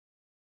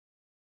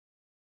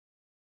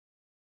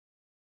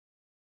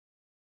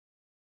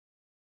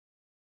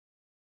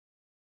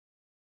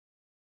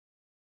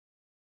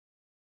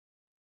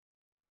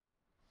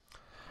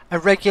A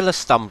regular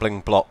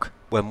stumbling block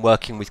when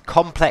working with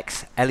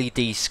complex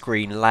LED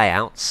screen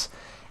layouts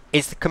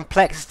is the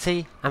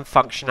complexity and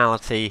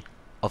functionality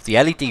of the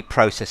LED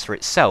processor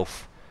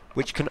itself,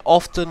 which can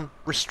often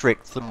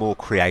restrict the more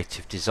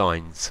creative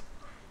designs.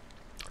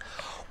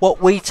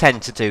 What we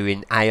tend to do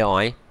in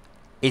AI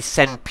is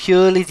send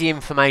purely the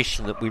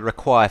information that we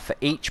require for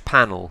each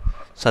panel,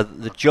 so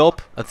that the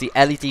job of the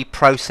LED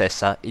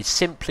processor is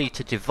simply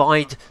to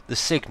divide the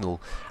signal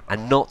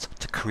and not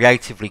to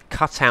creatively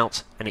cut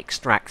out and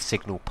extract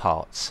signal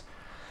parts.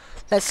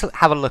 Let's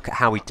have a look at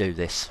how we do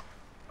this.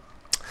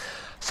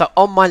 So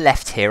on my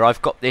left here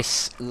I've got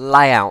this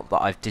layout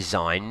that I've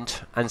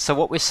designed, and so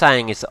what we're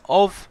saying is that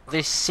of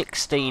this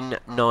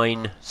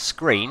 16:9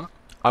 screen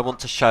I want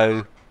to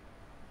show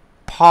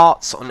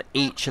parts on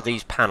each of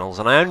these panels,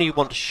 and I only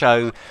want to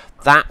show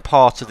that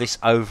part of this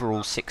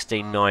overall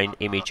 16:9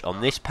 image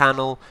on this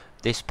panel,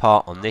 this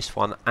part on this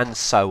one, and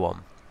so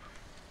on.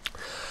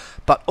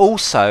 But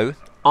also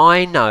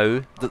I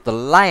know that the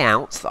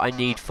layout that I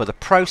need for the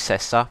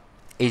processor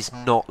is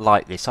not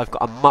like this. I've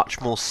got a much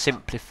more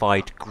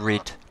simplified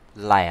grid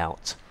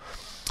layout.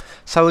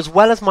 So as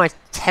well as my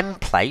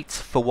template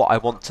for what I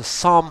want to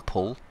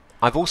sample,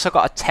 I've also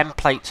got a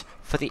template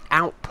for the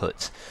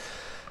output.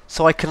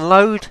 So I can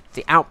load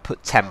the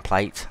output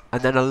template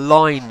and then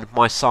align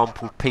my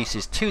sampled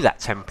pieces to that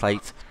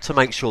template to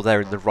make sure they're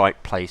in the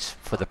right place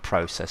for the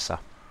processor.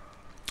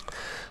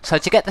 So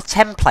to get the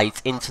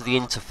template into the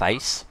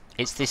interface,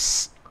 it's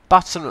this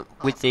button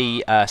with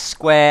the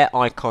square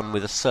icon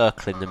with a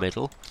circle in the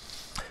middle.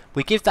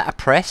 We give that a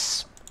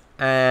press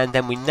and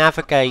then we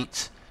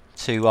navigate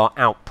to our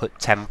output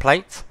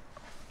template.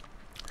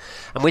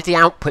 And with the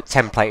output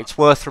template, it's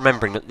worth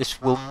remembering that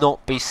this will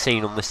not be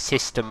seen on the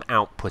system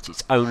output.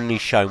 It's only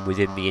shown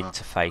within the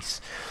interface.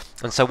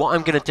 And so what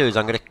I'm going to do is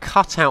I'm going to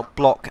cut out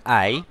block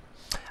A,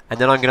 and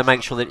then I'm going to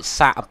make sure that it's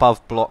sat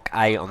above block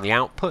A on the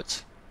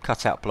output.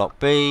 Cut out block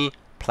B,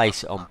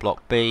 place it on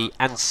block B,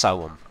 and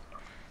so on.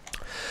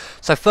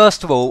 So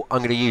first of all, I'm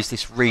going to use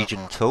this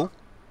region tool.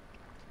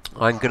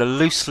 I'm going to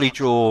loosely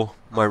draw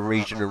my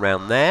region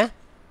around there,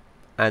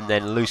 and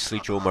then loosely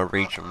draw my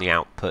region on the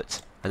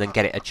output, and then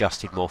get it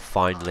adjusted more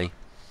finely.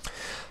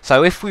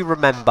 So if we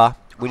remember,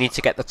 we need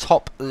to get the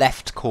top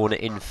left corner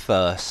in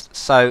first.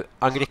 So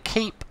I'm going to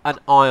keep an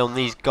eye on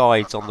these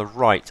guides on the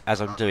right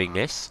as I'm doing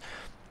this.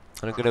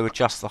 And I'm going to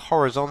adjust the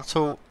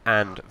horizontal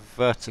and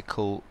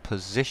vertical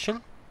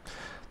position.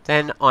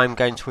 Then I'm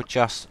going to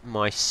adjust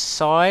my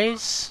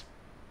size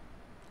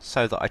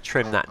so that I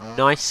trim that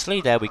nicely.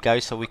 There we go.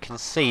 So we can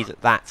see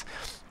that that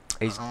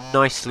is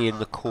nicely in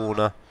the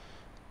corner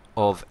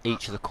of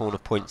each of the corner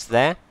points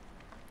there.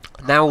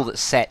 Now all that's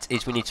set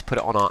is we need to put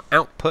it on our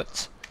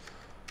output,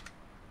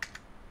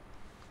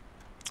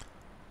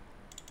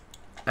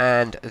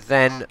 and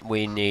then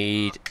we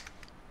need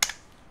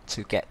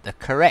to get the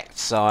correct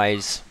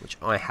size, which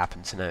I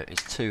happen to know is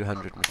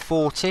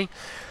 240.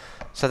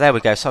 So there we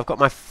go. So I've got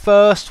my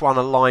first one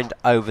aligned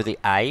over the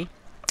A.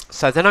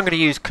 So then I'm going to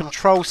use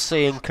Control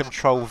C and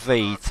Control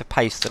V to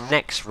paste the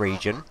next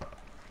region.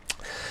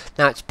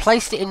 Now it's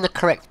placed it in the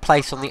correct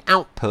place on the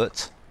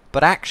output,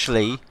 but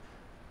actually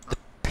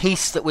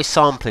piece that we're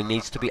sampling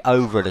needs to be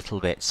over a little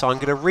bit. So I'm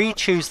going to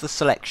re-choose the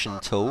selection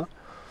tool.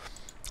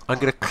 I'm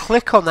going to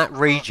click on that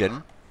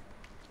region,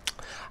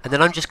 and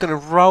then I'm just going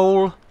to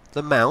roll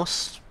the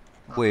mouse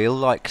wheel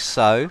like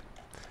so,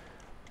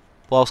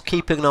 whilst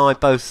keeping an eye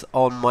both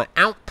on my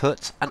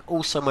output and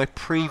also my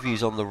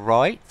previews on the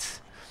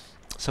right.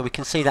 So we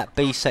can see that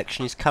B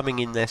section is coming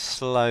in there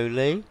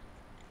slowly.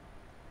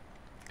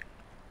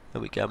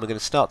 There we go. And we're going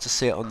to start to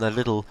see it on the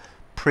little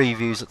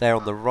previews there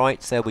on the right.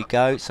 There we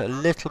go. So a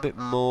little bit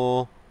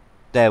more.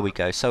 There we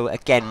go. So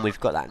again, we've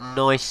got that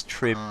nice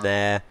trim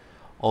there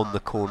on the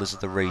corners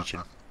of the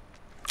region.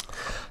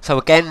 So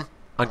again,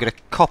 I'm going to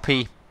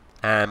copy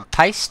and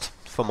paste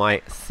for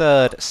my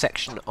third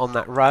section on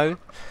that row.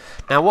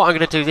 Now what I'm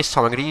going to do this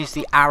time, I'm going to use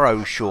the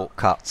arrow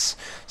shortcuts.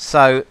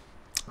 So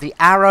the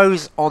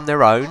arrows on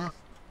their own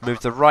move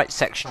the right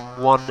section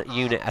 1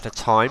 unit at a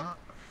time.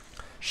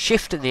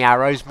 Shift and the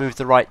arrows move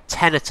the right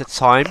 10 at a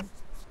time.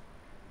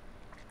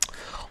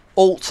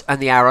 Alt and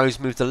the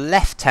arrows move the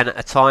left 10 at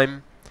a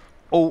time.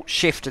 Alt,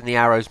 Shift and the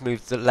arrows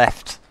move the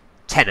left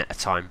 10 at a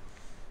time.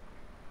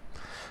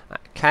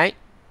 Okay.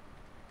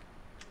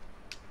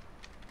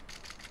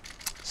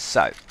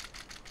 So,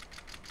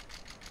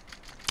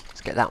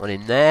 let's get that one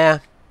in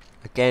there.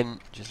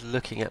 Again, just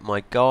looking at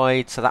my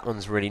guide. So that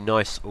one's really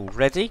nice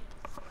already.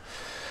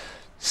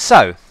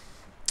 So,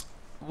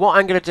 what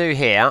I'm going to do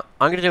here,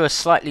 I'm going to do a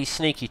slightly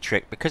sneaky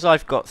trick. Because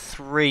I've got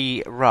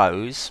 3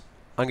 rows,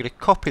 I'm going to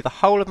copy the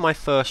whole of my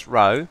first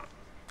row,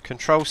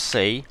 Control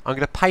C. I'm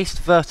going to paste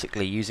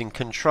vertically using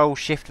Control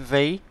Shift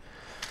V.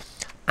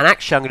 And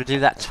actually I'm going to do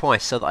that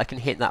twice so that I can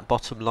hit that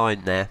bottom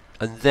line there.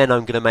 And then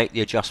I'm going to make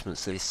the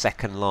adjustments to this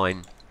second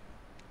line.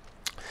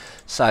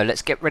 So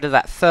let's get rid of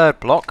that third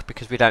block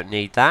because we don't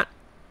need that.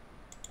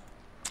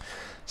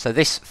 So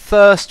this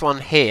first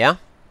one here,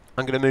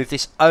 I'm going to move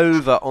this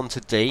over onto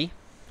D.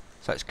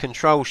 So it's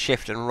Control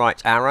Shift and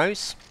right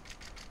arrows.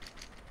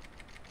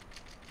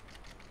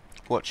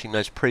 watching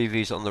those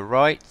previews on the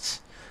right.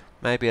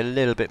 Maybe a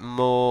little bit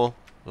more,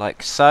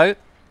 like so.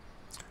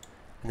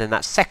 And then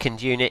that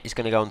second unit is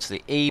going to go onto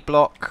the E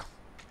block,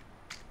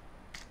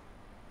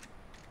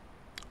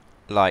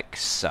 like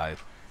so.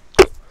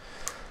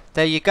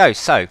 There you go.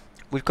 So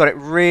we've got it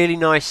really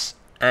nice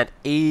and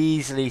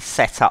easily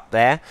set up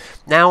there.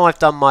 Now I've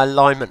done my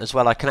alignment as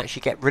well, I can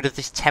actually get rid of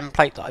this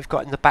template that I've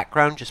got in the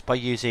background just by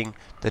using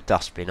the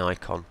dustbin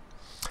icon.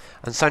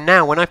 And so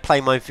now when I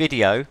play my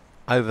video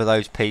over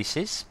those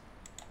pieces,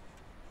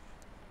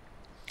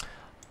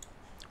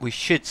 we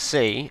should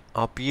see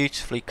our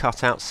beautifully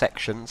cut out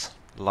sections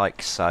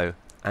like so.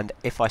 And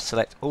if I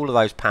select all of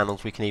those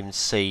panels, we can even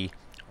see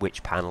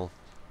which panel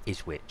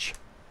is which.